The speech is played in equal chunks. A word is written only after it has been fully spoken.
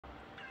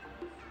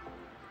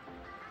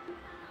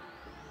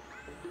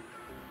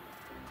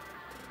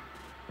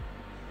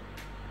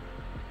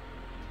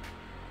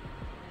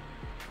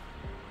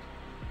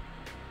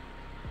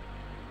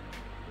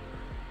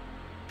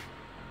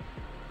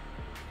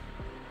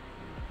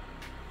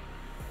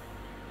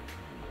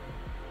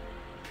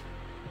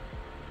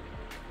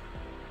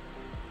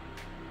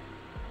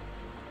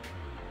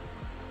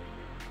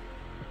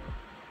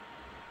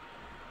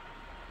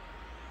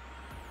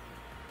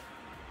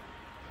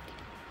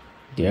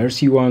The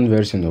RC1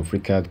 version of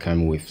FreeCAD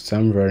came with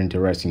some very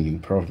interesting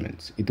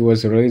improvements. It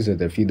was released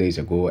a few days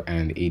ago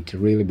and it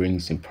really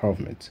brings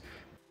improvements.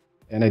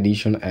 In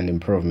addition, an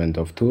improvement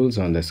of tools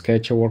on the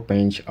Sketcher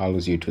workbench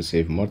allows you to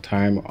save more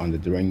time on the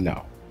drawing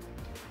now.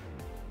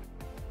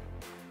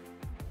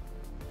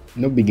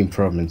 No big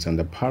improvements on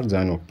the part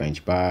design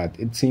workbench, but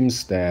it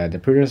seems that the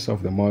appearance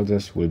of the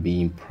models will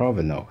be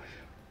improved now,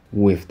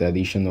 with the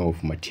addition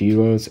of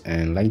materials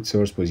and light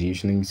source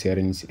positioning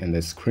settings in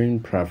the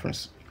screen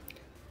preference.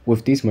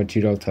 With this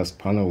material task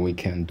panel, we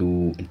can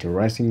do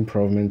interesting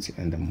improvements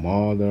in the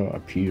model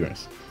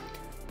appearance.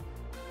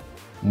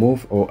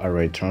 Move or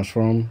array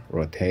transform,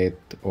 rotate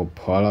or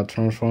polar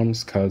transform,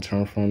 scale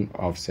transform,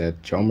 offset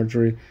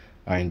geometry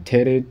are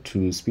intended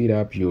to speed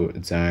up your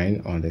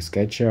design on the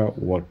Sketcher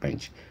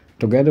workbench.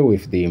 Together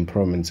with the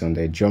improvements on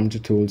the geometry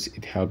tools,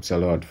 it helps a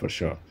lot for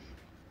sure.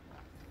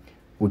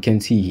 We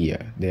can see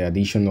here the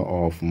addition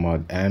of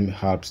mod M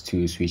helps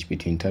to switch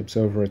between types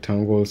of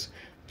rectangles.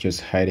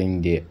 Just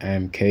hiding the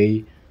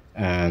MK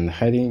and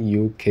hiding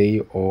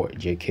UK or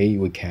JK,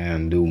 we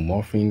can do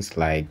more things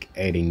like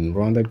adding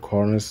rounded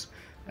corners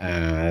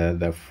and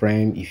the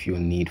frame if you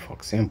need, for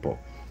example.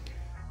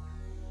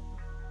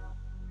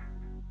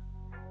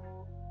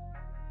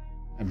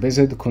 Based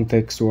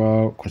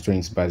contextual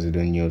constraints based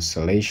on your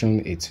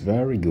selection, it's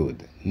very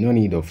good. No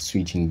need of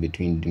switching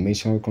between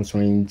dimensional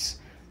constraints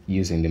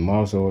using the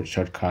mouse or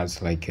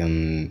shortcuts like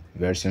in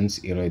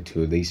versions earlier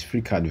to this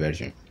FreeCAD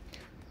version.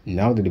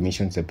 Now the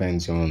dimensions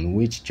depends on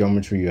which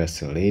geometry you are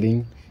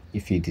selecting,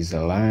 if it is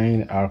a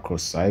line, arc or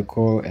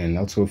cycle, and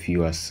also if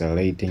you are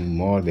selecting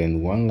more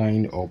than one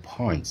line or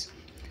points.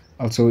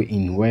 Also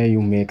in where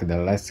you make the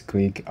last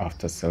click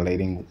after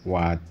selecting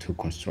what to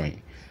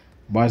constrain.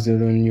 Based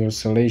on your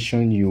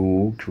selection,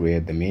 you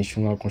create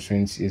dimensional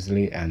constraints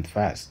easily and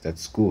fast.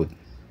 That's good,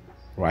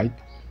 right?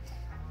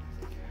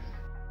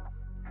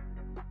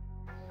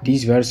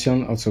 This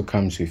version also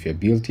comes with a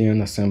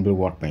built-in assembly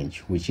workbench,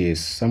 which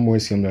is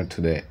somewhat similar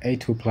to the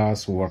A2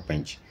 Plus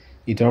workbench.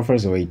 It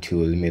offers a way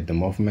to limit the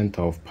movement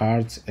of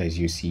parts, as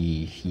you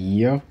see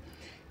here.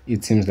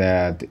 It seems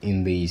that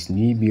in this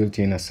new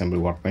built-in assembly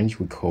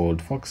workbench, we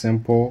could, for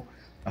example,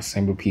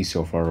 assemble a piece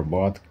of a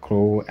robot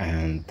claw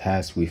and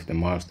test with the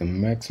mouse the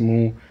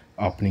maximum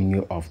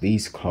opening of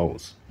these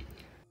claws.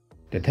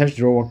 The Test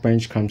Draw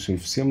workbench comes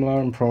with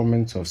similar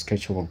improvements of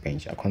Sketcher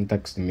workbench, a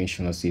context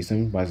dimensional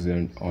system based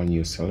on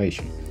your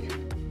selection.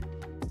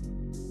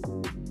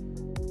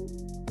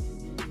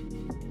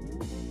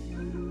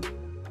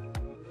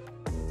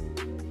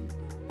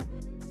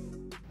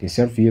 The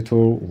Insert View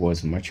tool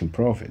was much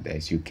improved,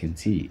 as you can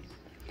see.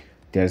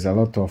 There's a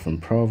lot of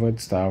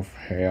improved stuff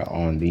here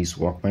on this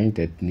workbench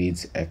that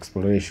needs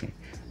exploration,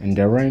 and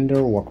the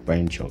Render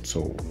workbench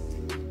also.